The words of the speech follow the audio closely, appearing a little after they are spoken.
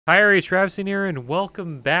Hi, Ari Travson here, and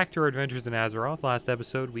welcome back to our adventures in Azeroth. Last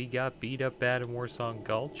episode, we got beat up bad in Warsong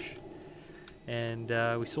Gulch, and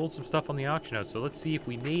we sold some stuff on the auction house. So let's see if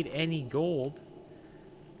we made any gold.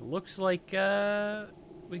 Looks like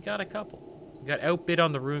we got a couple. We got outbid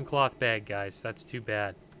on the rune cloth bag, guys. That's too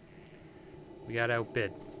bad. We got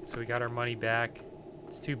outbid, so we got our money back.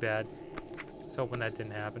 It's too bad. I was hoping that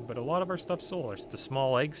didn't happen, but a lot of our stuff sold. The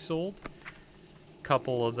small eggs sold. A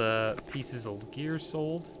couple of the pieces of gear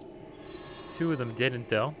sold. Two of them didn't,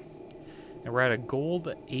 though. And we're at a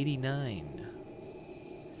gold 89.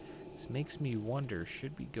 This makes me wonder,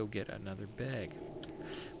 should we go get another bag?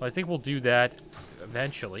 Well, I think we'll do that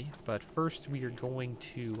eventually. But first, we are going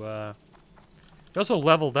to... we also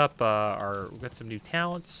leveled up we got some new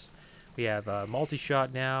talents. We have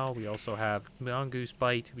multi-shot now. We also have Mongoose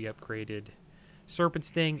Bite. We upgraded Serpent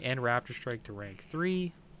Sting and Raptor Strike to rank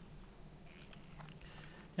 3.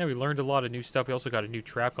 Yeah, we learned a lot of new stuff. We also got a new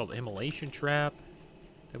trap called Immolation Trap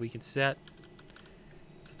that we can set.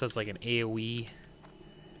 This does like an AoE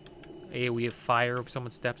of fire if someone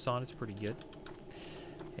steps on. It's pretty good.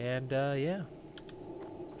 And yeah,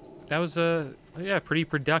 that was a pretty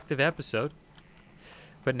productive episode.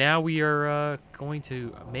 But now we are going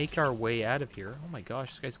to make our way out of here. Oh my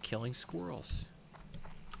gosh, this guy's killing squirrels.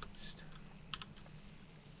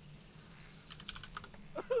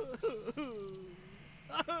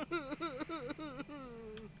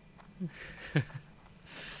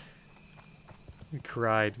 He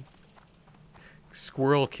cried.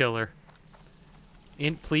 Squirrel killer.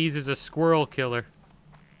 Int please is a squirrel killer.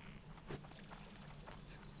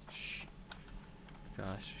 Shh.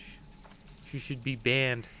 Gosh. She should be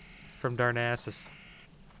banned from Darnassus.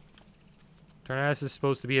 Darnassus is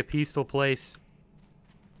supposed to be a peaceful place.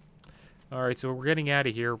 Alright, so we're getting out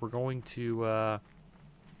of here. We're going to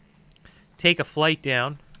take a flight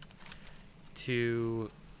down to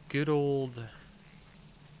good old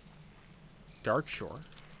Darkshore.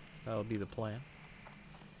 That'll be the plan.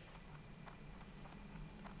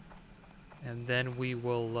 And then we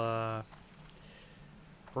will, we're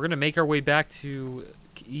going to make our way back to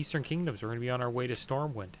Eastern Kingdoms. We're going to be on our way to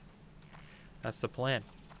Stormwind. That's the plan.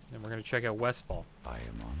 And we're going to check out Westfall. I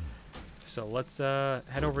am on. So let's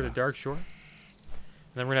head over to Darkshore. And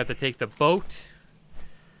then we're going to have to take the boat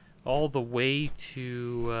all the way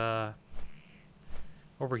to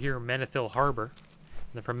over here in Menethil Harbor.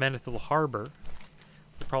 And then from Menethil Harbor,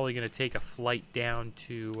 we're probably going to take a flight down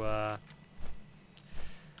to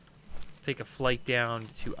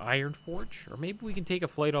Ironforge, or maybe we can take a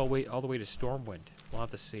flight all the way to Stormwind. We'll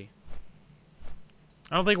have to see.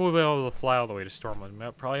 I don't think we'll be able to fly all the way to Stormwind.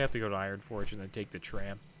 We'll probably have to go to Ironforge and then take the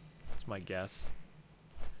tram. That's my guess.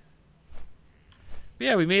 But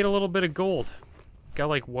yeah, we made a little bit of gold. Got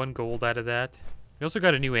like 1 gold out of that. We also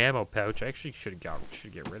got a new ammo pouch. I actually should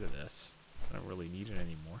get rid of this. I don't really need it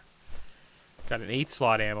anymore. Got an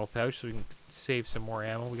 8-slot ammo pouch, so we can save some more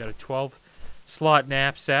ammo. We got a 12-slot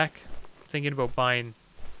knapsack. Thinking about buying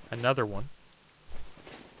another one.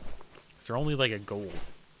 They're only like a gold.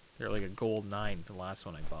 They're like a gold 9, the last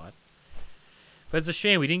one I bought. But it's a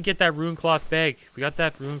shame we didn't get that rune cloth bag. If we got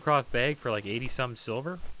that rune cloth bag for like 80-some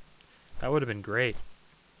silver, that would have been great.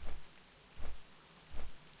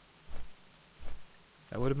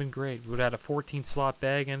 That would have been great. We would have had a 14-slot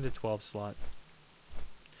bag and a 12-slot.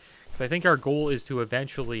 Because I think our goal is to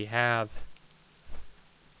eventually have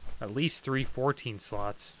at least 3 14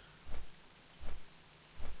 slots.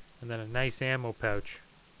 And then a nice ammo pouch.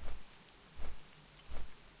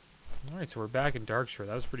 Alright, so we're back in Darkshore.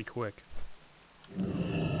 That was pretty quick.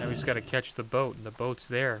 Now we just got to catch the boat, and the boat's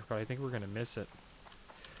there, but I think we're going to miss it.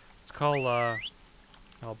 Let's call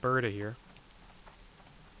Alberta here.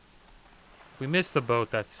 If we miss the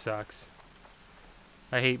boat, that sucks.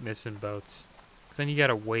 I hate missing boats. Because then you got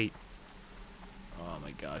to wait. Oh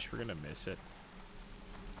my gosh, we're going to miss it.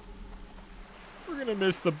 We're going to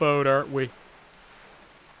miss the boat, aren't we?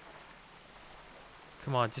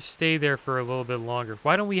 Come on, just stay there for a little bit longer.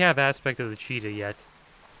 Why don't we have Aspect of the Cheetah yet?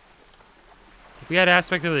 If we had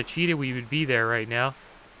Aspect of the Cheetah, we would be there right now.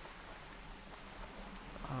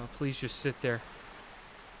 Oh, please just sit there.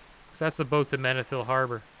 Because that's the boat to Menethil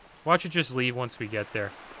Harbor. Watch it just leave once we get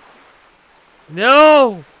there.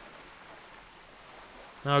 No!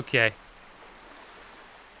 Okay.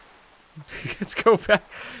 Let's go back.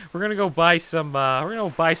 We're gonna go buy some. We're gonna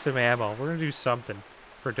buy some ammo. We're gonna do something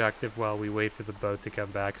productive while we wait for the boat to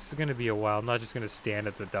come back. This is gonna be a while. I'm not just gonna stand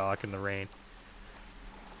at the dock in the rain.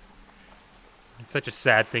 It's such a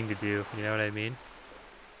sad thing to do. You know what I mean?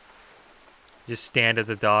 Just stand at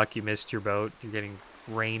the dock. You missed your boat. You're getting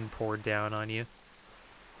rain poured down on you.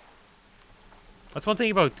 That's one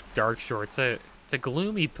thing about Darkshore. It's It's a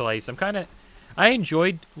gloomy place. I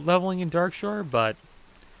enjoyed leveling in Darkshore, but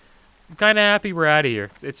I'm kind of happy we're out of here.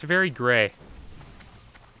 It's very gray.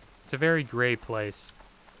 It's a very gray place.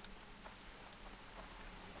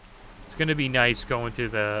 It's gonna be nice going to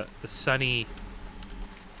the sunny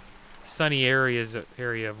area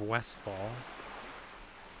of Westfall,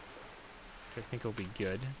 which I think will be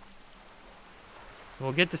good.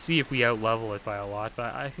 We'll get to see if we out-level it by a lot,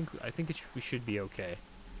 but I think we should be okay.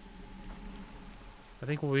 I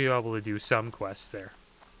think we'll be able to do some quests there.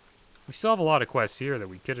 We still have a lot of quests here that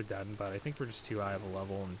we could have done, but I think we're just too high of a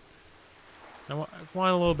level, and I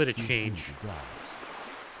want a little bit of change. So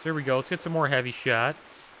there we go. Let's get some more heavy shot.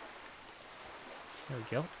 There we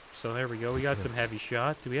go. So there we go. We got some heavy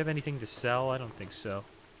shot. Do we have anything to sell? I don't think so.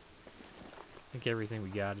 I think everything we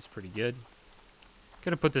got is pretty good.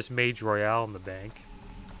 Could have put this Mage Royale in the bank.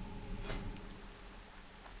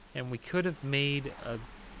 And we could have made a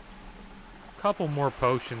couple more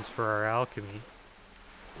potions for our alchemy.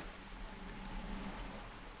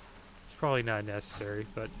 It's probably not necessary,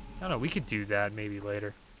 but I don't know. We could do that maybe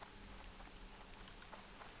later.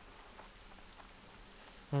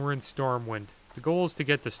 When we're in Stormwind. The goal is to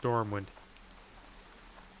get to Stormwind.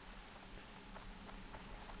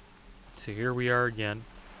 So here we are again.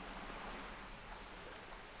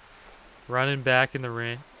 Running back in the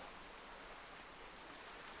rain.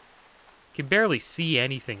 Can barely see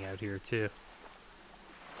anything out here, too.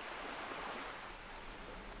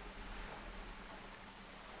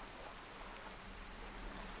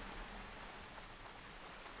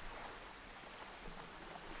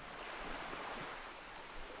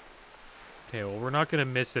 Okay, well, we're not going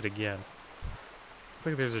to miss it again. Looks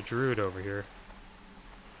like there's a druid over here.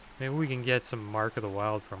 Maybe we can get some Mark of the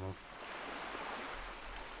Wild from him.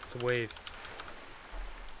 It's a wave.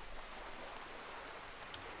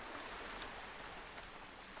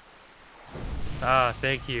 Ah,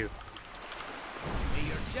 thank you. May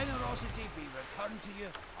your generosity be returned to you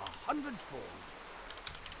 100-fold.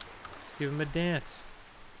 Let's give him a dance.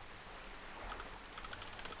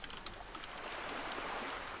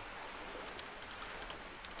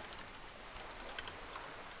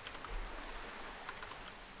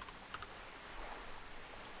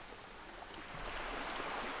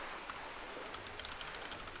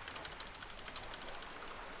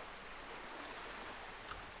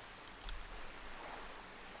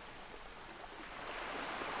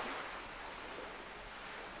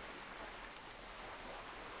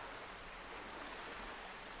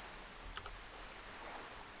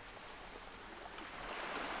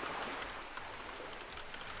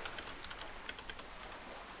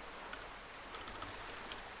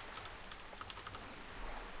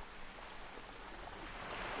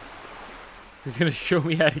 He's gonna show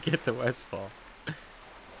me how to get to Westfall.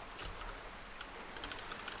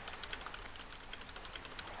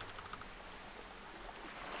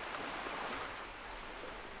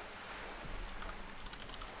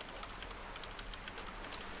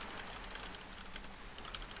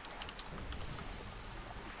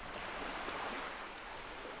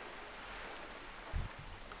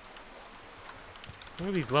 Look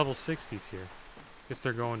at these level 60s here. Guess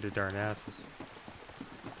they're going to Darnassus.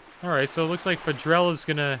 Alright, so it looks like Fadrella's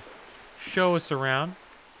gonna show us around.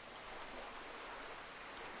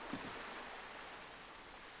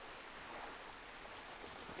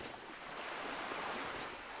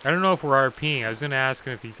 I don't know if we're RPing. I was gonna ask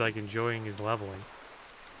him if he's like enjoying his leveling.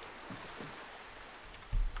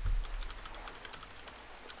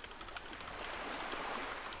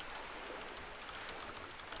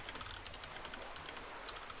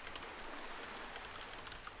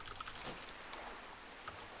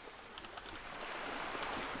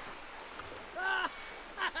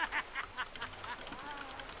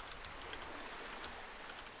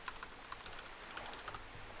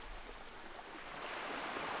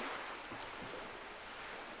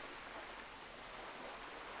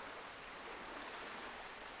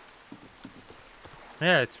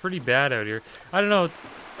 Yeah, it's pretty bad out here. I don't know.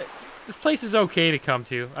 This place is okay to come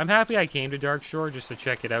to. I'm happy I came to Darkshore just to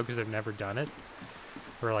check it out because I've never done it.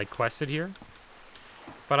 Or like quested here.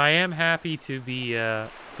 But I am happy to be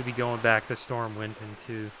going back to Stormwind and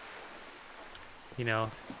to, you know,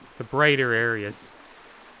 the brighter areas.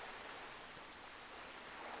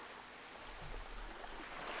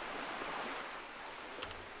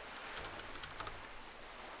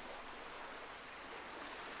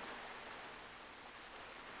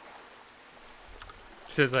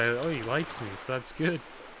 Says, oh, he likes me, so that's good.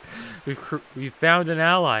 We've found an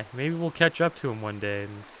ally. Maybe we'll catch up to him one day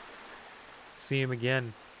and see him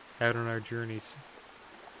again out on our journeys.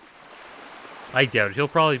 I doubt it. He'll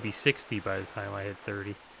probably be 60 by the time I hit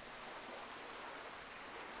 30.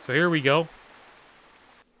 So here we go.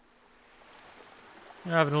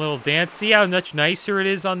 We're having a little dance. See how much nicer it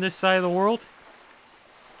is on this side of the world?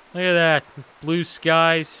 Look at that. Blue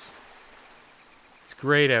skies. It's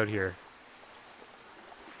great out here.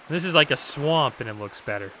 This is like a swamp and it looks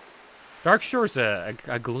better. Darkshore's a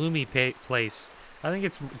gloomy place. I think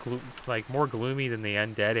it's like more gloomy than the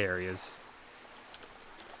undead areas.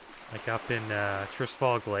 Like up in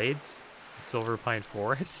Tristfall Glades, Silver Pine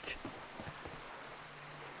Forest.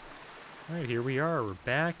 Alright, here we are. We're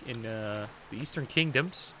back in the Eastern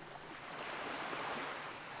Kingdoms.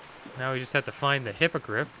 Now we just have to find the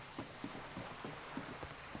Hippogriff.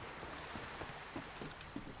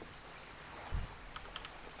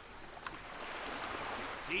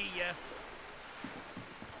 See ya.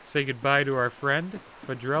 Say goodbye to our friend,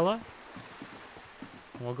 Fadrella.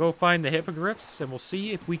 We'll go find the Hippogriffs, and we'll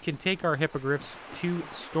see if we can take our Hippogriffs to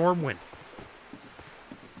Stormwind.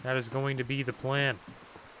 That is going to be the plan.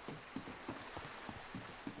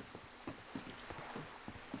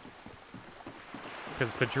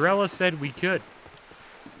 Because Fadrella said we could.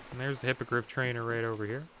 And there's the Hippogriff trainer right over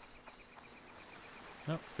here.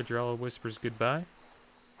 Oh, Fadrella whispers goodbye.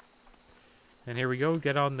 And here we go,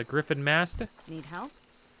 get on the Griffin Mast. Need help?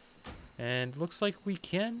 And looks like we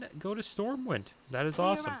can go to Stormwind. That is See you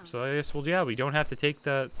awesome. around. So I guess, well, yeah, we don't have to take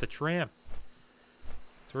the tram.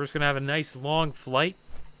 So we're just going to have a nice long flight.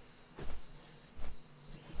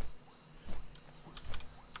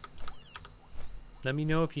 Let me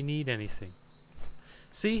know if you need anything.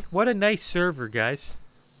 See, what a nice server, guys.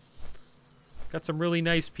 Got some really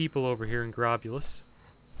nice people over here in Grobulus.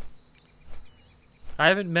 I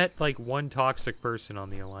haven't met, like, one toxic person on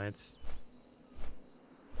the Alliance.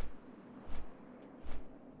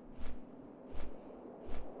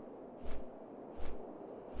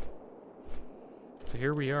 So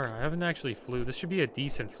here we are. I haven't actually flew. This should be a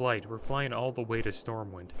decent flight. We're flying all the way to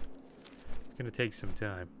Stormwind. It's going to take some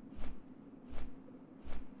time.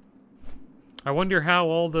 I wonder how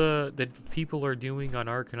all the people are doing on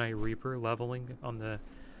Arcanite Reaper, leveling on the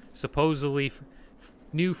supposedly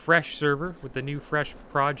new fresh server with the new fresh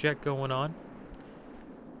project going on.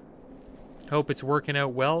 Hope it's working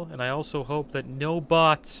out well, and I also hope that no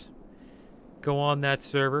bots go on that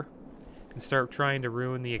server and start trying to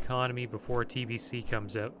ruin the economy before TBC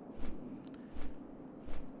comes out.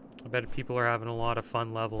 I bet people are having a lot of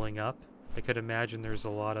fun leveling up. I could imagine there's a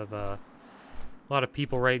lot of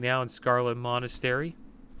people right now in Scarlet Monastery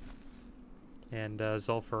and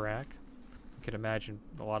Zul'Farrak. I could imagine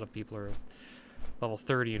a lot of people are level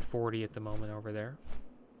 30 and 40 at the moment over there.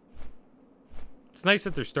 It's nice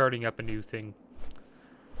that they're starting up a new thing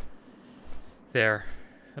there.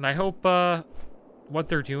 And I hope what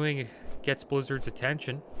they're doing gets Blizzard's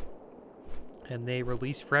attention and they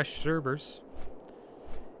release fresh servers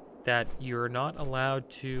that you're not allowed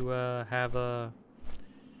to have a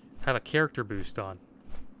character boost on.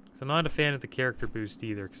 So I'm not a fan of the character boost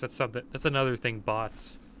either, because that's another thing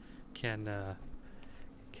bots can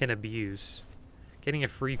abuse. Getting a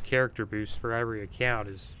free character boost for every account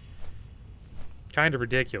is kind of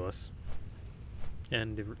ridiculous,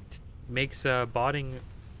 and it makes botting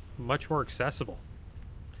much more accessible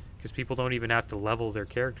because people don't even have to level their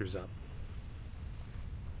characters up.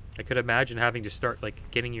 I could imagine having to start like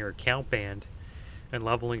getting your account banned and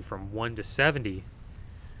leveling from 1 to 70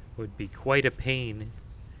 would be quite a pain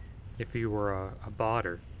if you were a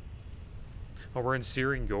botter. Oh, we're in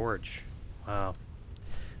Searing Gorge. Wow.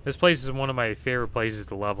 This place is one of my favorite places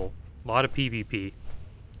to level. A lot of PvP.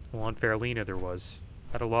 Well, on Fairlina there was.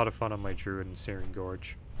 Had a lot of fun on my Druid in Searing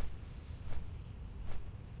Gorge.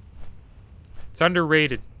 It's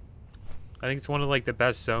underrated. I think it's one of like the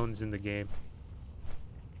best zones in the game.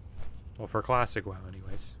 Well, for Classic WoW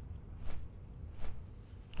anyways.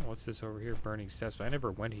 Oh, what's this over here? Burning Cess. I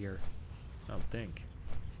never went here. I don't think.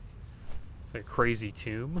 It's like a crazy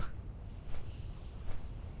tomb.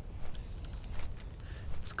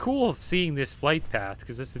 It's cool seeing this flight path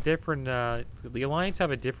because it's a different. The Alliance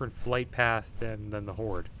have a different flight path than the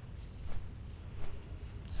Horde.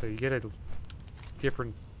 So you get a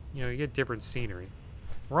different, you get different scenery.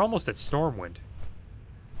 We're almost at Stormwind.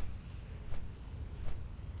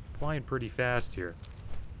 Flying pretty fast here.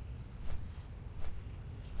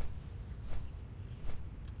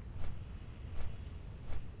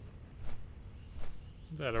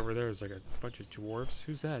 That over there is like a bunch of dwarves.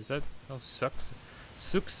 Who's that? Is that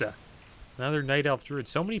Suksa? Another night elf druid.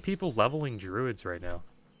 So many people leveling druids right now.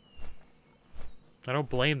 I don't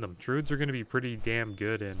blame them. Druids are going to be pretty damn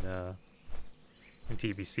good in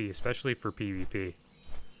TBC, especially for PvP.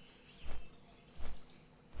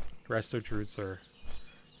 Resto druids are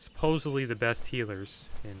supposedly the best healers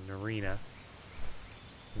in Arena.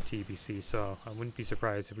 in TBC, so I wouldn't be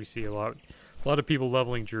surprised if we see a lot of people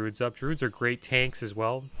leveling druids up. Druids are great tanks as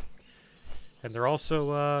well, and they're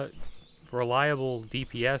also reliable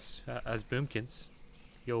DPS as boomkins.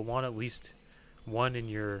 You'll want at least one in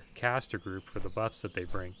your caster group for the buffs that they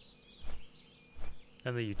bring,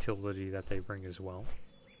 and the utility that they bring as well.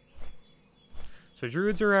 So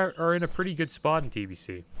druids are in a pretty good spot in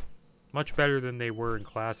TBC. Much better than they were in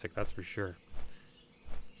Classic, that's for sure.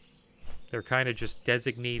 They're kind of just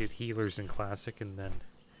designated healers in Classic, and then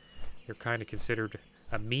they're kind of considered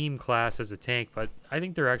a meme class as a tank, but I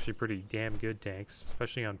think they're actually pretty damn good tanks,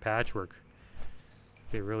 especially on Patchwork.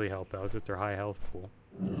 They really help out with their high health pool.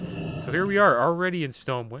 So here we are, already in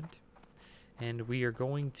Stonewind, and we are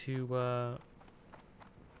going to,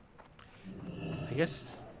 I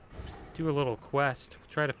guess, do a little quest.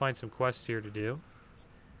 Try to find some quests here to do.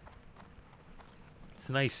 It's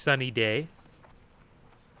a nice sunny day.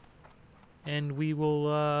 And we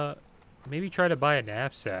will maybe try to buy a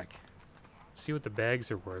knapsack. See what the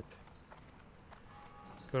bags are worth.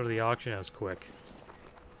 Go to the auction house quick.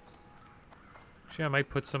 Actually, I might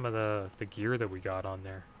put some of the gear that we got on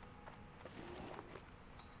there.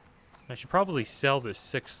 I should probably sell this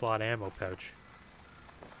 6-slot ammo pouch.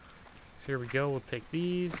 So here we go. We'll take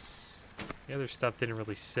these. The other stuff didn't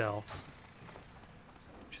really sell,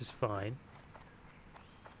 which is fine.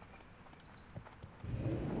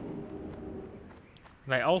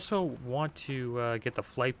 And I also want to get the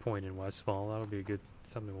flight point in Westfall. That'll be a good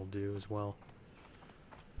something we'll do as well.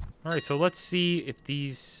 All right, so let's see if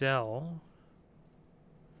these sell.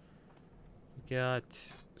 We got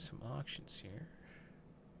some auctions here.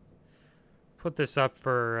 Put this up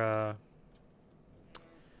for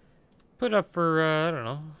I don't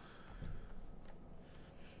know.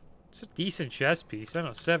 It's a decent chess piece. I don't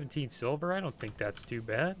know, 17 silver. I don't think that's too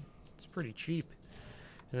bad. It's pretty cheap.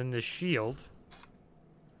 And then the shield.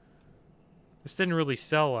 This didn't really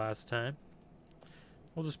sell last time.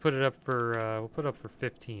 We'll just put it up for we'll put it up for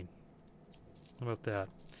 15. How about that?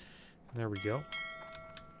 And there we go.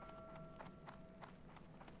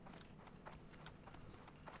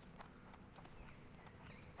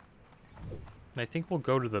 And I think we'll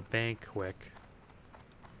go to the bank quick.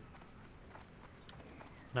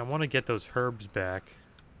 And I want to get those herbs back.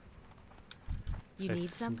 You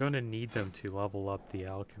need some? I'm going to need them to level up the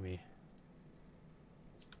alchemy.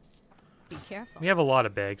 Be careful. We have a lot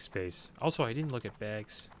of bag space. Also, I didn't look at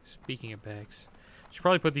bags. Speaking of bags, should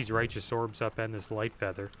probably put these righteous orbs up and this light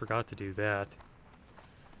feather. Forgot to do that.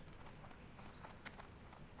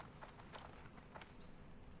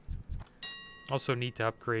 Also need to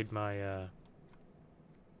upgrade my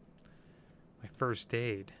my first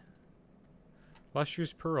aid.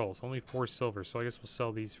 Lustrous pearls, only 4 silver, so I guess we'll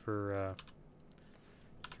sell these for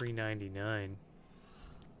 $3.99.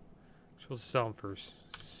 Supposed to sell them for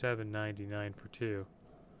 $7.99 for 2.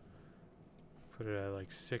 Put it at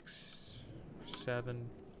like 6, 7,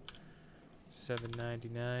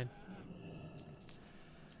 $7.99.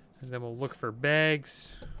 And then we'll look for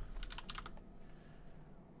bags.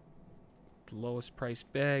 The lowest price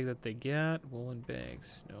bag that they got, woolen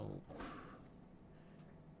bags. Nope.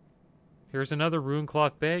 Here's another rune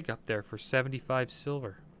cloth bag up there for 75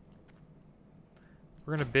 silver.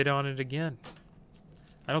 We're gonna bid on it again.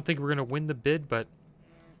 I don't think we're gonna win the bid, but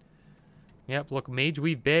yep, look, Mage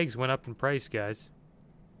Weave bags went up in price, guys.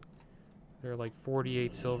 They're like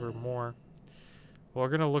 48 silver more. Well, we're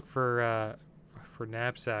gonna look for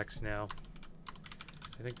knapsacks now.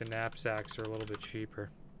 I think the knapsacks are a little bit cheaper,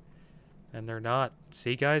 and they're not.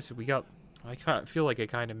 See, guys, we got. I feel like I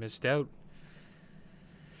kind of missed out.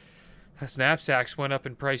 Those knapsacks went up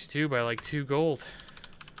in price too by like 2 gold.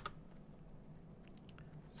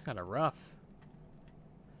 It's kind of rough.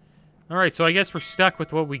 Alright, so I guess we're stuck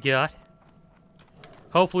with what we got.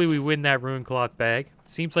 Hopefully we win that rune cloth bag.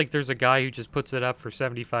 Seems like there's a guy who just puts it up for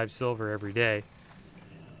 75 silver every day.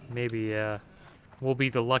 Maybe we'll be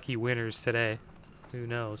the lucky winners today. Who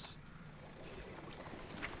knows?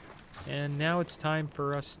 And now it's time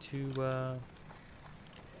for us to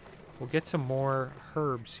we'll get some more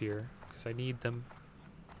herbs here, because I need them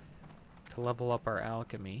to level up our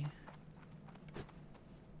alchemy.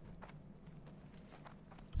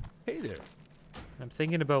 Hey there. I'm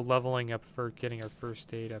thinking about leveling up for getting our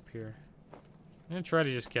first aid up here. I'm gonna try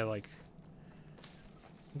to just get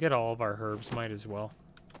all of our herbs, might as well.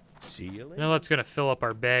 See you I later. know that's gonna fill up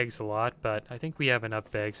our bags a lot, but I think we have enough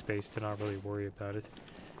bag space to not really worry about it.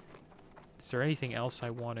 Is there anything else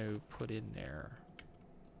I want to put in there?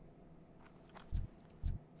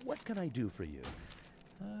 What can I do for you?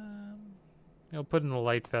 I'll put in the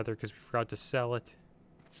light feather because we forgot to sell it.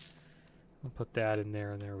 I'll put that in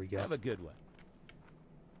there, and there we go. Have a good one.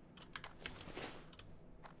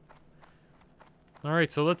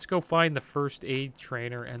 Alright, so let's go find the first aid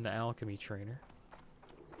trainer and the alchemy trainer.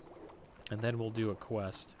 And then we'll do a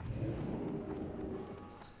quest.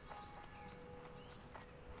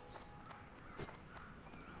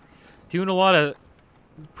 Doing a lot of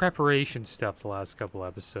preparation stuff the last couple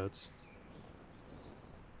episodes.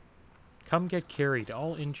 Come get carried.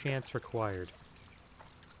 All enchants required.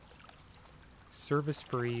 Service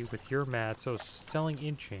free with your mats. Oh, selling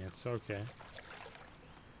enchants. Okay.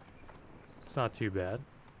 It's not too bad.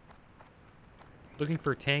 Looking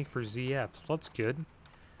for a tank for ZF. That's good.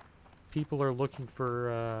 People are looking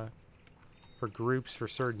for groups for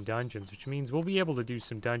certain dungeons, which means we'll be able to do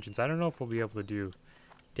some dungeons. I don't know if we'll be able to do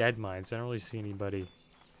dead mines. I don't really see anybody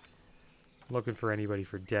looking for anybody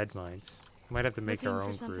for dead mines. We might have to make our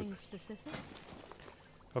own group. Specific?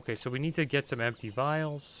 Okay, so we need to get some empty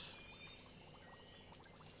vials.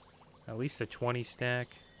 At least a 20 stack.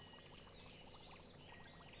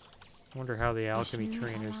 Wonder how the alchemy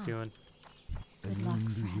trainer's doing. Good luck,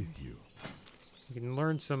 friend. You can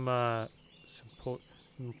learn some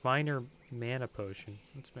minor mana potion.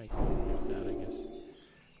 Let's make that, I guess.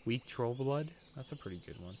 Weak troll blood. That's a pretty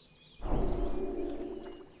good one.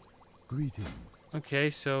 Greetings. Okay,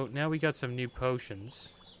 so now we got some new potions.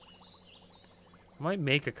 I might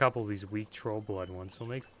make a couple of these weak troll blood ones. We'll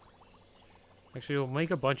make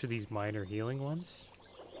a bunch of these minor healing ones.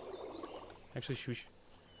 Actually, should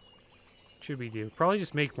we do? Probably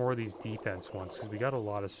just make more of these defense ones, because we got a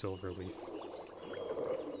lot of silver leaf.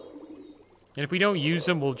 And if we don't use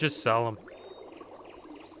them, we'll just sell them.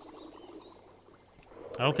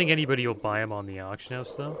 I don't think anybody will buy them on the auction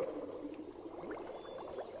house, though.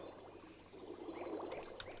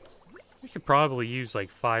 We could probably use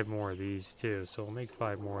like 5 more of these, too, so we'll make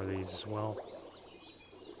 5 more of these as well.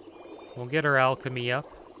 We'll get our alchemy up.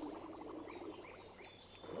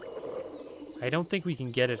 I don't think we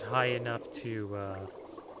can get it high enough to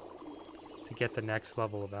get the next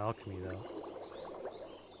level of alchemy, though.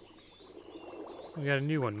 We got a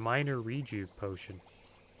new one, minor rejuve potion.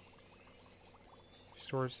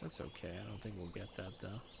 Stores, that's okay. I don't think we'll get that,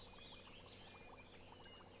 though.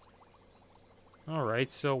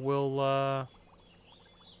 Alright, so we'll, I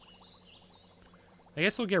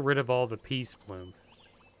guess we'll get rid of all the peace bloom.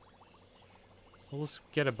 We'll just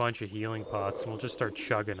get a bunch of healing pots, and we'll just start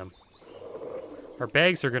chugging them. Our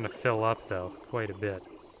bags are going to fill up, though, quite a bit.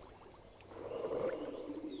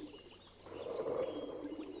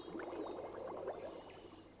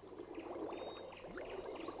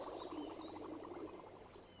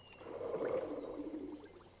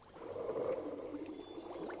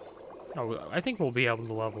 Oh, I think we'll be able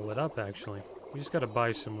to level it up, actually. We just got to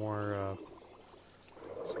buy some more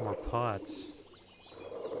pots.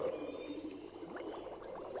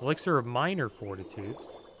 Elixir of minor fortitude.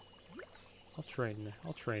 I'll train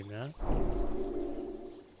that.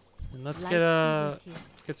 And let's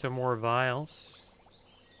get some more vials.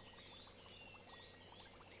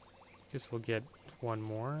 Guess we'll get one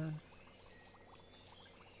more.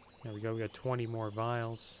 There we go. We got 20 more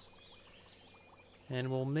vials. And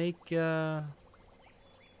we'll make, I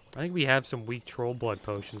think we have some weak troll blood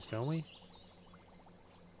potions, don't we? I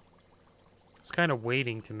was kind of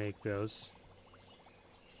waiting to make those.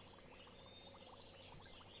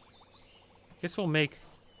 Guess we'll make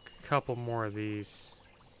a couple more of these.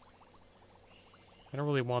 I don't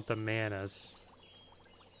really want the manas.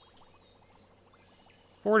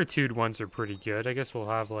 Fortitude ones are pretty good. I guess we'll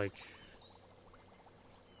have like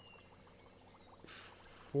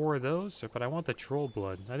 4 of those, but I want the troll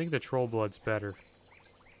blood. I think the troll blood's better.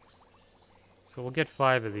 So we'll get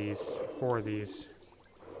 5 of these, 4 of these.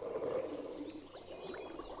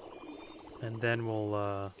 And then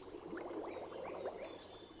we'll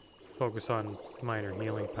focus on minor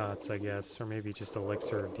healing pots, I guess, or maybe just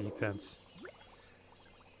elixir of defense.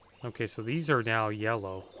 Okay, so these are now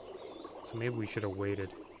yellow. So maybe we should have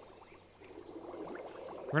waited.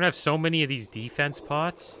 We're gonna have so many of these defense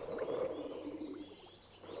pots.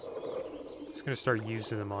 Just gonna start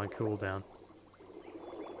using them on cooldown.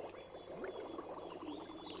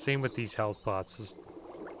 Same with these health pots. Just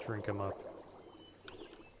drink them up.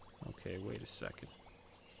 Okay, wait a second.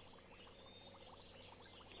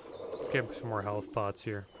 Let's get some more health pots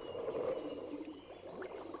here.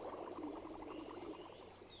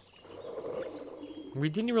 We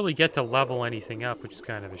didn't really get to level anything up, which is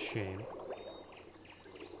kind of a shame.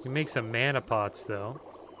 We make some mana pots, though.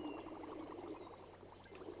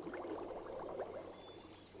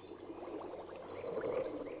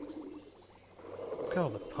 Look at all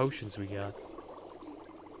the potions we got.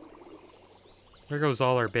 There goes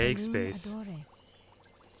all our bag space.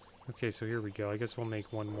 Okay, so here we go. I guess we'll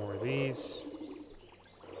make one more of these.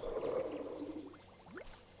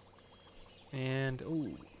 And,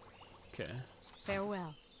 ooh, okay.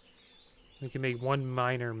 Farewell. We can make one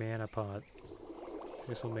minor mana pot. I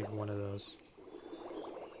guess we'll make one of those.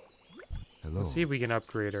 Hello. Let's see if we can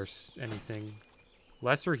upgrade our anything.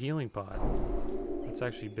 Lesser healing pot. That's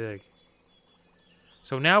actually big.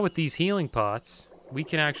 So now with these healing pots, we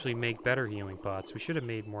can actually make better healing pots. We should have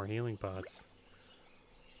made more healing pots.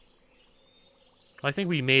 I think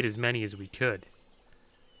we made as many as we could.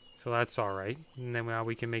 So that's alright. And then now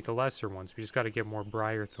we can make the lesser ones. We just got to get more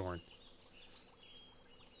Briarthorn.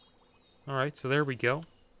 Alright, so there we go.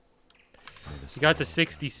 We got the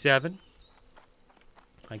 67.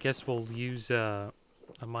 I guess we'll use a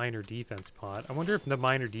minor defense pot. I wonder if the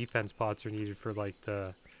minor defense pots are needed for like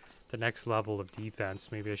the next level of defense.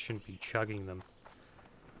 Maybe I shouldn't be chugging them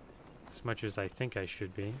as much as I think I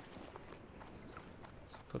should be.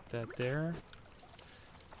 Let's put that there.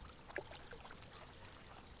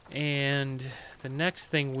 And the next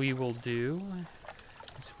thing we will do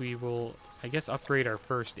is we will, I guess, upgrade our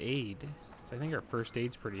first aid. So I think our first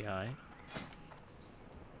aid's pretty high.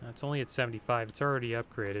 It's only at 75. It's already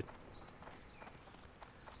upgraded.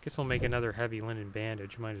 Guess we'll make another heavy linen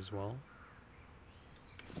bandage. Might as well.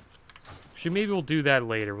 Actually, maybe we'll do that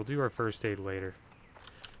later. We'll do our first aid later.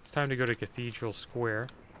 It's time to go to Cathedral Square.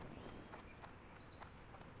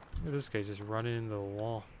 Look at this guy's just running into the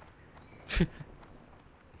wall.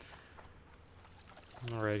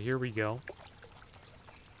 Alright, here we go.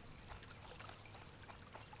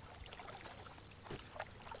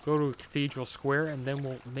 Go to Cathedral Square, and then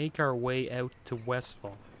we'll make our way out to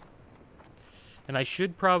Westfall. And I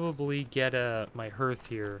should probably get my hearth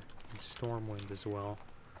here in Stormwind as well.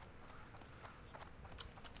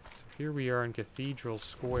 So here we are in Cathedral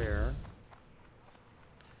Square.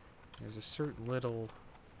 There's a certain little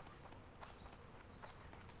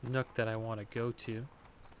nook that I want to go to.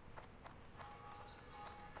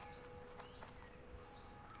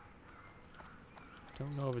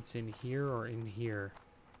 Don't know if it's in here or in here.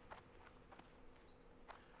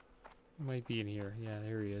 It might be in here. Yeah,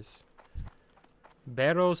 there he is.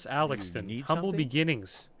 Barros Alexton. Humble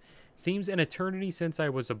beginnings. Seems an eternity since I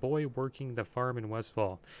was a boy working the farm in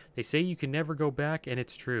Westfall. They say you can never go back, and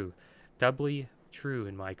it's true. Doubly true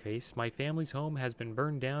in my case. My family's home has been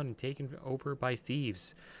burned down and taken over by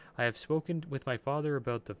thieves. I have spoken with my father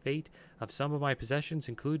about the fate of some of my possessions,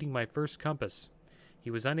 including my first compass. He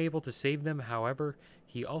was unable to save them, however.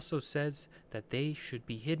 He also says that they should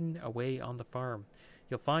be hidden away on the farm.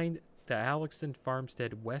 You'll find the Alexton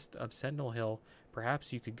farmstead west of Sentinel Hill.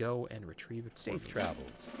 Perhaps you could go and retrieve it for me. Safe travels.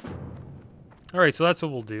 Alright, so that's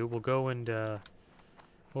what we'll do. We'll go and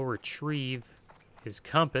we'll retrieve his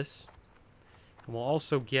compass. And we'll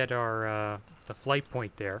also get our the flight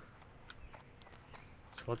point there.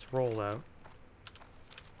 So let's roll out.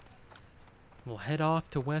 We'll head off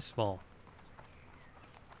to Westfall.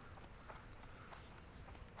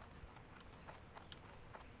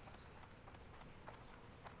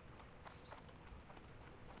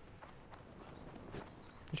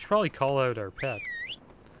 We should probably call out our pet.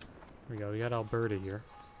 There we go. We got Alberta here.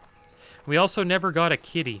 We also never got a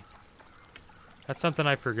kitty. That's something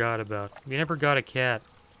I forgot about. We never got a cat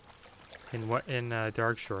in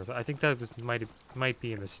Darkshore. I think that might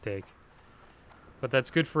be a mistake. But that's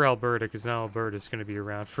good for Alberta, because now Alberta's going to be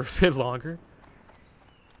around for a bit longer.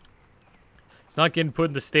 It's not getting put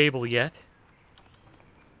in the stable yet.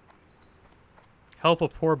 Help a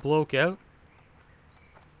poor bloke out.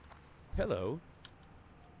 Hello.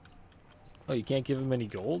 Oh, you can't give him any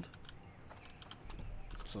gold?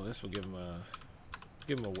 So this will give him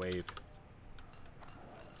a wave.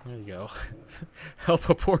 There you go. Help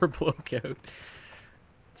a poor bloke out.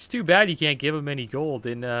 It's too bad you can't give him any gold.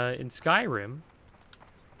 In Skyrim,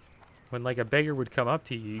 when like a beggar would come up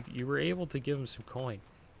to you, you were able to give him some coin.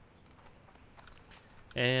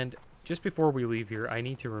 And just before we leave here, I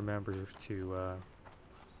need to remember to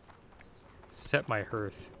set my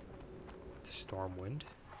hearth to Stormwind.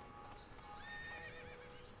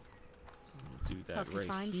 Do that Help you right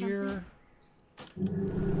find here.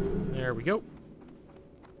 There we go.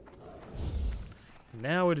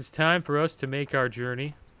 Now it is time for us to make our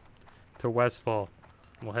journey to Westfall.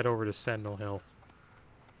 We'll head over to Sentinel Hill.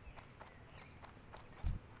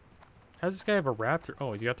 How does this guy have a raptor?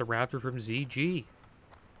 Oh, he's got the raptor from ZG.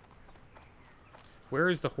 Where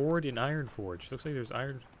is the Horde in Ironforge? Looks like there's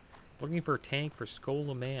iron. Looking for a tank for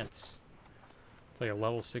Skolomance. It's like a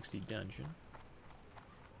level 60 dungeon.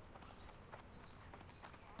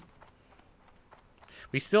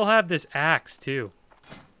 We still have this axe, too.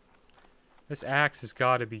 This axe has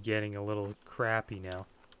got to be getting a little crappy now.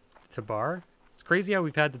 Tabar? It's crazy how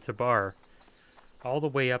we've had the Tabar all the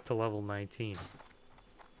way up to level 19.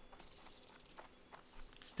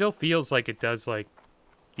 Still feels like it does, like,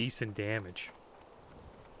 decent damage.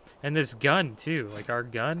 And this gun, too. Like, our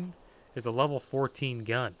gun is a level 14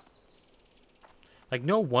 gun. Like,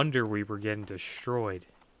 no wonder we were getting destroyed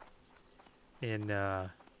in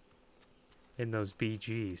those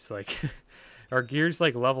BGs. Like, our gear's,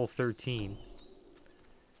 like, level 13.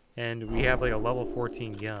 And we have, like, a level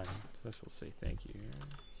 14 gun. So this will say thank you.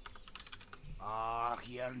 Ah,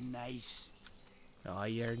 you're nice. Oh,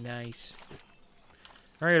 you're nice.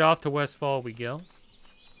 Alright, off to Westfall we go.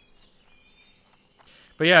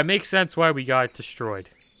 But yeah, it makes sense why we got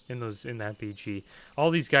destroyed in that BG.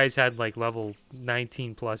 All these guys had like level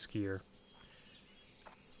 19 plus gear.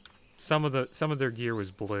 Some of their gear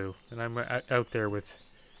was blue, and I'm out there with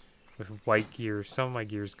white gear. Some of my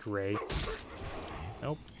gear's gray.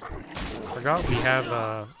 Nope. Forgot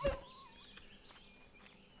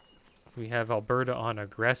we have Alberta on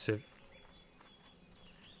aggressive.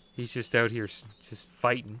 He's just out here just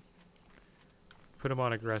fighting. Put him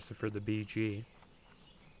on aggressive for the BG.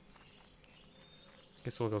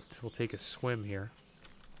 Guess we'll take a swim here.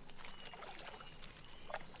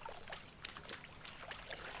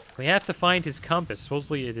 We have to find his compass.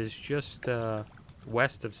 Supposedly it is just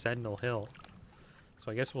west of Sentinel Hill.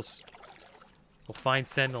 So I guess we'll find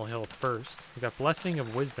Sentinel Hill first. We got Blessing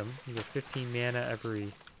of Wisdom. You get 15 mana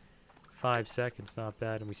every 5 seconds. Not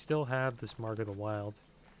bad. And we still have this Mark of the Wild.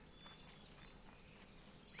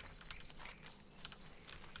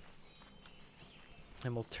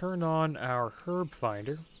 And we'll turn on our herb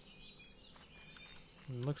finder.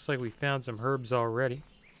 And looks like we found some herbs already.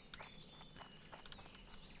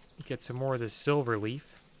 Get some more of this silver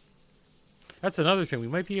leaf. That's another thing. We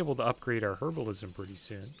might be able to upgrade our herbalism pretty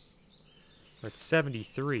soon. We're at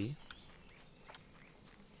 73.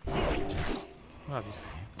 Wow, what's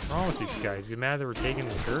wrong with these guys? You mad that we're taking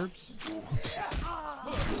these herbs?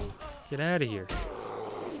 Get out of here.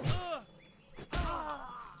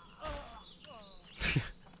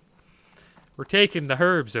 We're taking the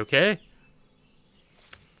herbs, okay?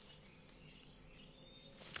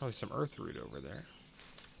 Oh, there's some earth root over there.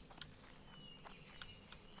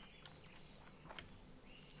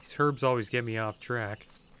 These herbs always get me off track.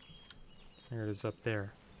 There it is up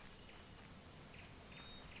there.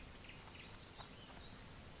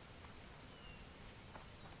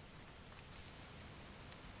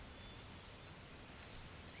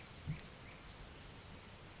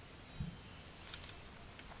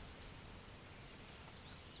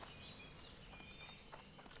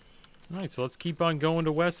 Alright, so let's keep on going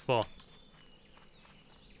to Westfall.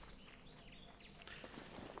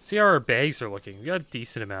 See how our bags are looking. We got a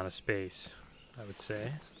decent amount of space, I would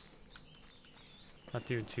say. Not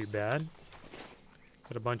doing too bad.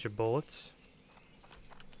 Got a bunch of bullets.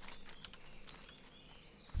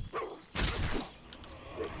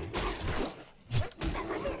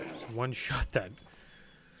 Just one shot that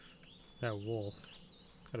wolf.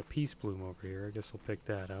 Got a peace bloom over here. I guess we'll pick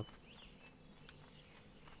that up.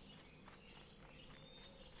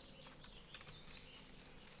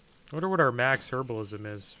 I wonder what our max herbalism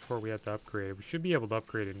is before we have to upgrade it. We should be able to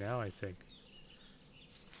upgrade it now, I think.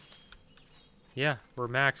 Yeah, we're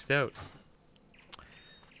maxed out.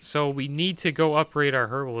 So we need to go upgrade our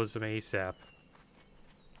herbalism ASAP.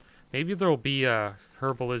 Maybe there'll be a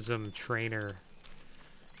herbalism trainer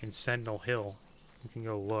in Sentinel Hill. We can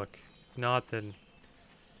go look. If not, then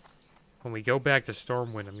when we go back to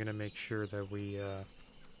Stormwind, I'm going to make sure that we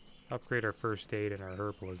upgrade our first aid and our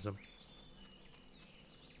herbalism.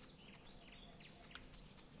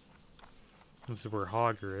 This is where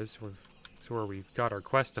Hogger is. This is where we've got our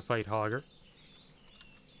quest to fight Hogger.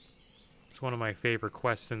 It's one of my favorite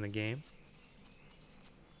quests in the game.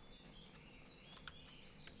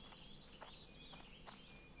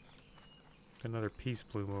 Another peace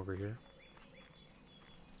bloom over here.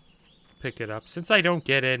 Pick it up. Since I don't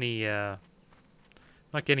get any, not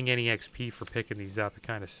getting any XP for picking these up, it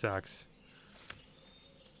kind of sucks.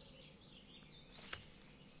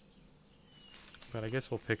 But I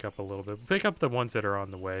guess we'll pick up a little bit. Pick up the ones that are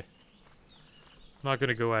on the way. I'm not going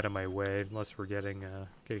to go out of my way unless we're getting our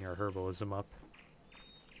herbalism up.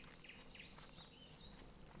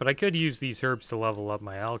 But I could use these herbs to level up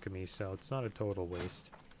my alchemy, so it's not a total waste.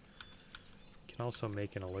 Can also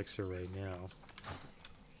make an elixir right now.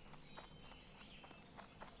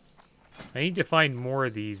 I need to find more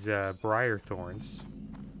of these briar thorns.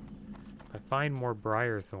 If I find more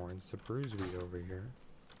briar thorns, the bruiseweed over here.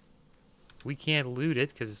 We can't loot it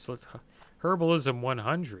because it's herbalism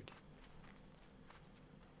 100.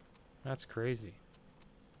 That's crazy.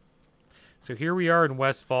 So here we are in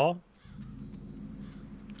Westfall.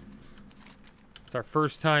 It's our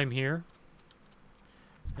first time here.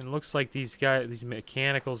 And it looks like these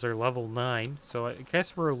mechanicals are level 9, so I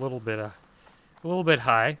guess we're a little bit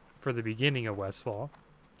high for the beginning of Westfall.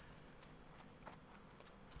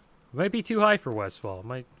 Might be too high for Westfall.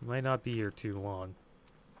 Might not be here too long.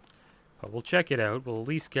 But we'll check it out. We'll at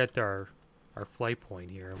least get our flight point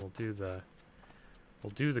here, and we'll do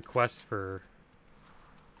the quest for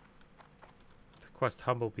the quest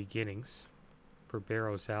Humble Beginnings for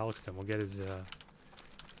Barrows Alexton. We'll get his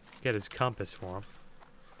compass for him.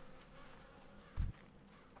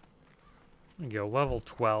 There we go, level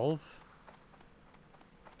 12.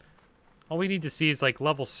 All we need to see is like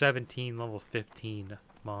level 17, level 15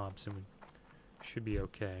 mobs, and we should be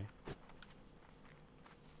okay.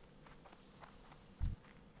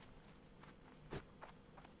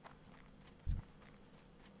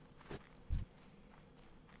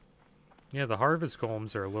 Yeah, the harvest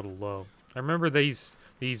golems are a little low. I remember these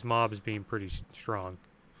mobs being pretty strong,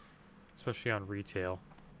 especially on retail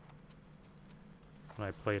when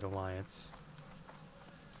I played Alliance.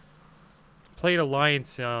 Played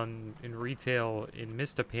Alliance in retail in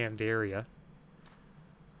Mista Pandaria.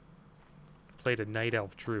 Played a Night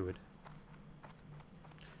Elf Druid.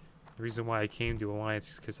 The reason why I came to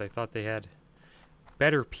Alliance is because I thought they had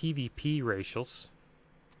better PvP ratios.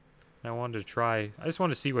 I wanted to try. I just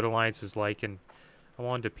wanted to see what Alliance was like, and I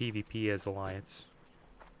wanted to PvP as Alliance.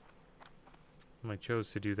 And I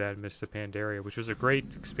chose to do that in Mista Pandaria, which was a great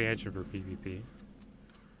expansion for PvP.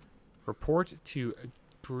 Report to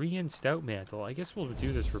Brian Stoutmantle. I guess we'll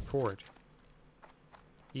do this report.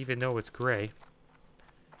 Even though it's gray.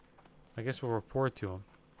 I guess we'll report to him.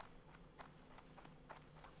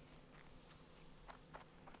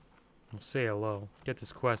 We'll say hello. Get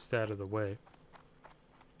this quest out of the way.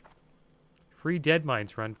 Free Dead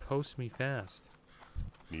Mines run. Post me fast.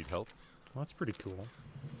 Need help? Well, that's pretty cool.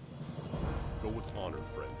 Go with honor,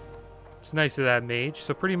 friend. It's nice of that mage.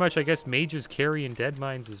 So pretty much, I guess, mages carry in Dead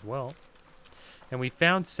Mines as well. And we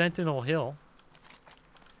found Sentinel Hill,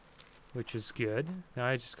 which is good. Now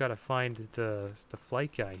I just gotta find the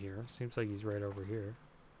flight guy here. Seems like he's right over here.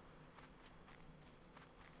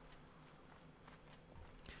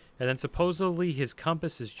 And then supposedly his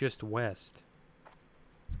compass is just west.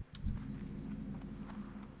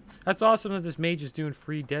 That's awesome that this mage is doing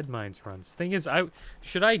free Dead Mines runs. Thing is,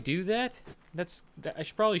 should I do that? I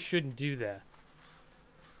probably shouldn't do that.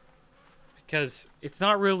 Because it's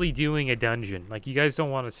not really doing a dungeon. Like, you guys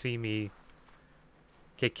don't want to see me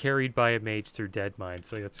get carried by a mage through Dead Mines.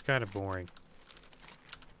 So it's kind of boring.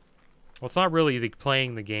 Well, it's not really like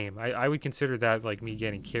playing the game. I would consider that like me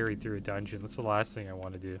getting carried through a dungeon. That's the last thing I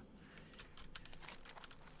want to do.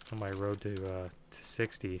 On my road to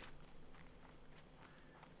 60.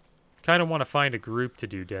 Kind of want to find a group to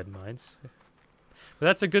do Dead Mines. But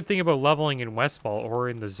that's a good thing about leveling in Westfall or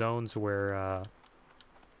in the zones where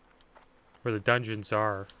the dungeons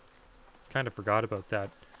are. Kind of forgot about that.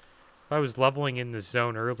 If I was leveling in this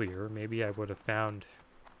zone earlier, maybe I would have found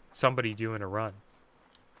somebody doing a run.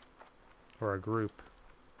 Or a group.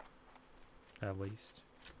 At least.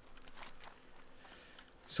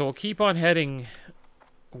 So we'll keep on heading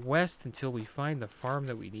west until we find the farm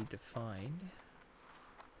that we need to find.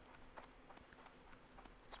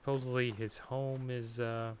 Supposedly his home is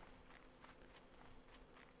it's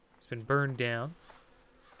been burned down.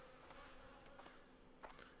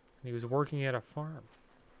 He was working at a farm.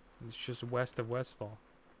 It's just west of Westfall.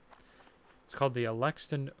 It's called the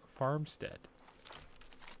Alexton Farmstead.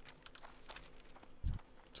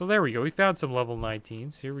 So there we go. We found some level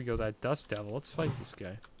 19s. Here we go, that Dust Devil. Let's fight this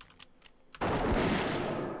guy.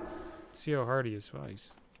 See how hard he is. Wow, he's...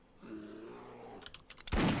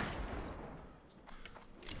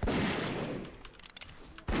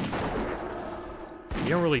 You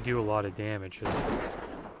don't really do a lot of damage. Yeah,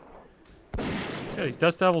 these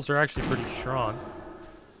Dust Devils are actually pretty strong.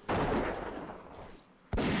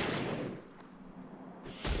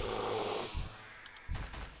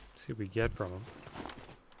 See what we get from them.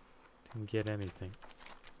 Didn't get anything.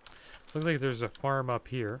 Looks like there's a farm up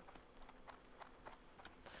here.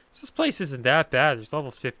 So this place isn't that bad. There's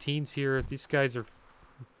level 15s here. These guys are...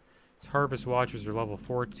 These Harvest Watchers are level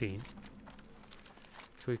 14.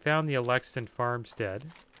 So we found the Alexton Farmstead.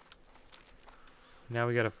 Now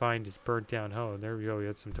we gotta find his burnt down home. There we go. We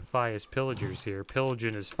got some Defias pillagers here.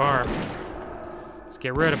 Pillaging his farm. Let's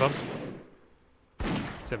get rid of him.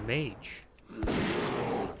 It's a mage.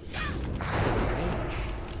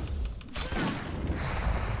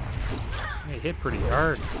 He hit pretty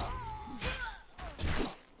hard.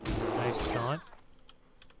 Nice taunt.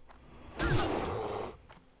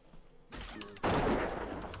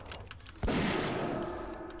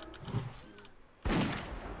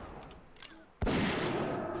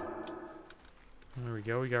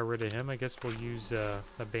 go. We got rid of him. I guess we'll use a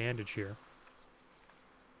bandage here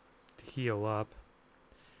to heal up.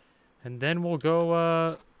 And then we'll go,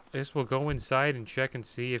 I guess we'll go inside and check and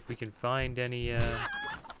see if we can find any,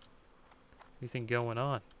 anything going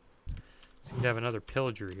on. Seem to have another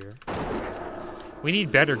pillager here. We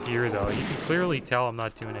need better gear, though. You can clearly tell I'm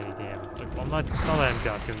not doing any damage. Like, well, it's not that I'm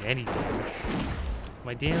not doing any damage.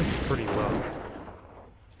 My damage is pretty low.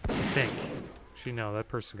 I think. Actually, no, that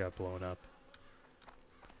person got blown up.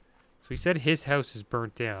 So he said his house is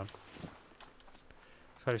burnt down.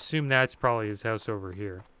 So I assume that's probably his house over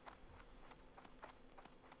here.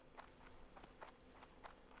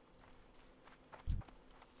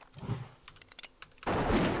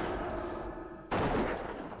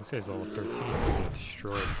 This guy's level 13. He's gonna get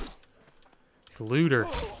destroyed. He's a looter.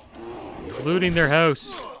 He's looting their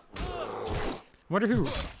house. I wonder who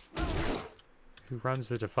runs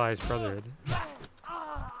the Defies Brotherhood.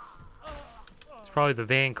 It's probably the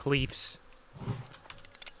Van Cleefs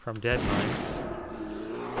from Dead Mines.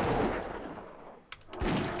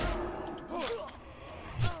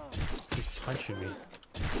 He's punching me.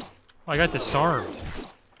 Oh, I got disarmed.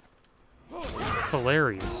 That's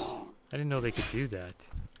hilarious. I didn't know they could do that.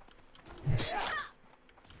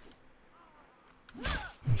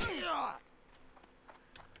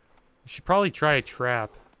 You should probably try a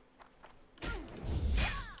trap.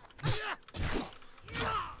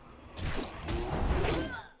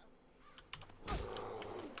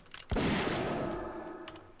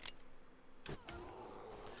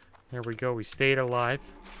 There we go. We stayed alive.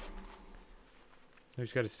 We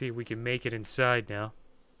just got to see if we can make it inside now.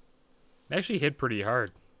 They actually hit pretty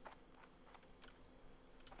hard.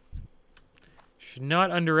 Should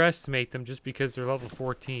not underestimate them just because they're level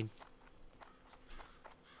 14.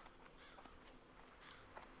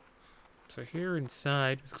 So here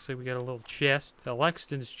inside, looks like we got a little chest, a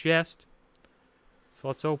Lexton's chest. So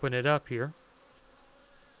let's open it up here.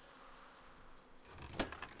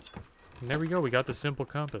 And there we go, we got the simple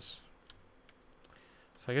compass.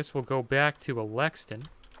 So I guess we'll go back to a Lexton.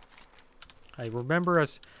 I remember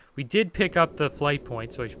us, we did pick up the flight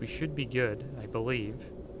point, so we should be good, I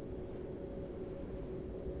believe.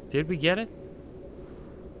 Did we get it?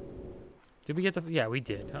 Did we get the... Yeah, we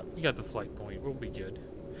did. We got the flight point. We'll be good.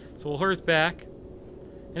 So we'll hearth back.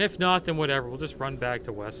 And if not, then whatever. We'll just run back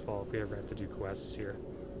to Westfall if we ever have to do quests here.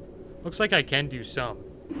 Looks like I can do some.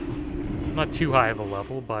 I'm not too high of a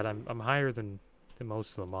level, but I'm higher than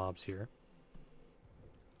most of the mobs here.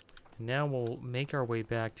 And now we'll make our way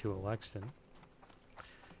back to Alexton.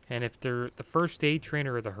 And if they're the first aid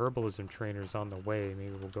trainer or the herbalism trainer is on the way,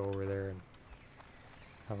 maybe we'll go over there and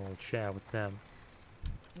have a little chat with them.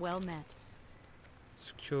 Well met.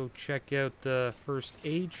 Let's go check out the first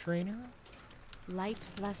aid trainer. Light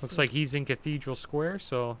bless Looks you. like he's in Cathedral Square,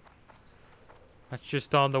 so that's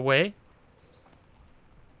just on the way.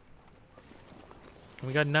 And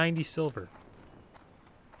we got 90 silver.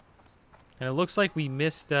 And it looks like we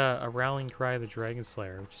missed a Rallying Cry of the Dragon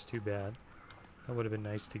Slayer, which is too bad. That would have been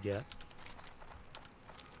nice to get.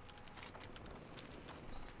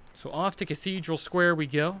 So off to Cathedral Square we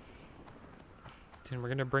go. And we're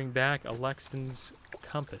going to bring back a Lexton's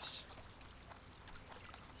compass.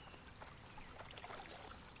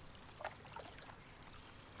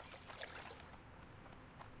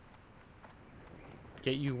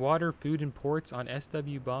 Get you water, food, and ports on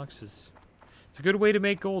SW boxes. It's a good way to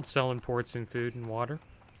make gold selling ports and food and water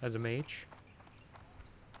as a mage.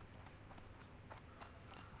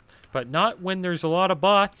 But not when there's a lot of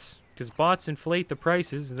bots, because bots inflate the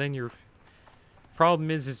prices, and then your problem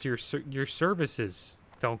is your services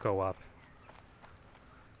don't go up.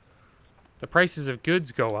 The prices of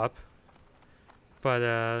goods go up, but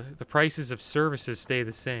the prices of services stay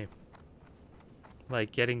the same.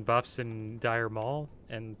 Like getting buffs in Dire Mall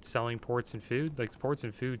and selling ports and food, like the ports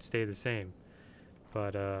and food stay the same,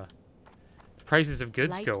 but the prices of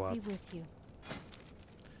goods go up. Light be with you.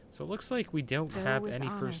 So it looks like we don't Go have with any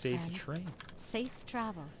honor, first aid friend. to train. Safe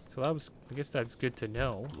travels. So that was, I guess that's good to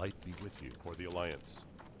know. Light be with you for the Alliance.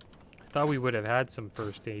 Thought we would have had some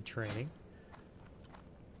first aid training.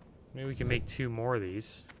 Maybe we can make 2 more of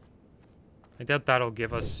these. I doubt that'll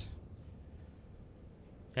give us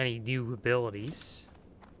any new abilities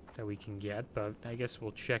that we can get, but I guess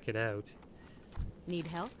we'll check it out. Need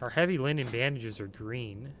help? Our heavy linen bandages are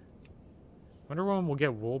green. Wonder when we'll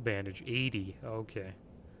get wool bandage. 80. Okay.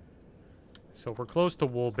 So we're close to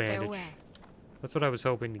wool bandage. Farewell. That's what I was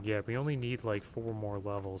hoping to get. We only need like 4 more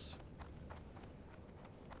levels.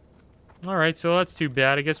 Alright, so that's too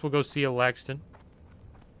bad. I guess we'll go see a Lexton.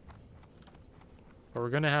 But we're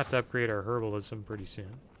going to have to upgrade our herbalism pretty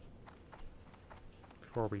soon.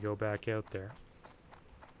 Before we go back out there.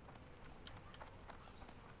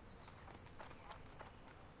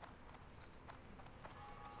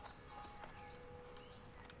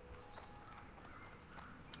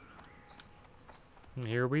 And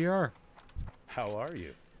here we are. How are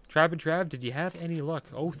you? Trav and Trav, did you have any luck?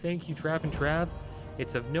 Oh, thank you, Trav and Trav.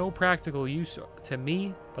 It's of no practical use to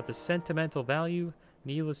me, but the sentimental value.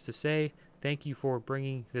 Needless to say, thank you for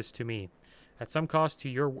bringing this to me. At some cost to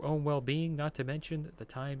your own well-being, not to mention the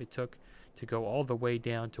time it took to go all the way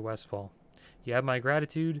down to Westfall. You have my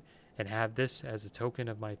gratitude, and have this as a token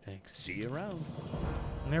of my thanks. See you around.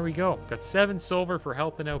 And there we go. Got 7 silver for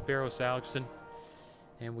helping out Barrows Alexton.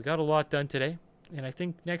 And we got a lot done today. And I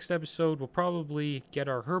think next episode we'll probably get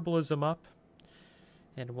our herbalism up.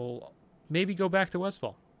 And we'll maybe go back to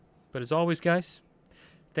Westfall. But as always, guys,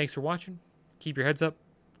 thanks for watching. Keep your heads up.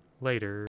 Later.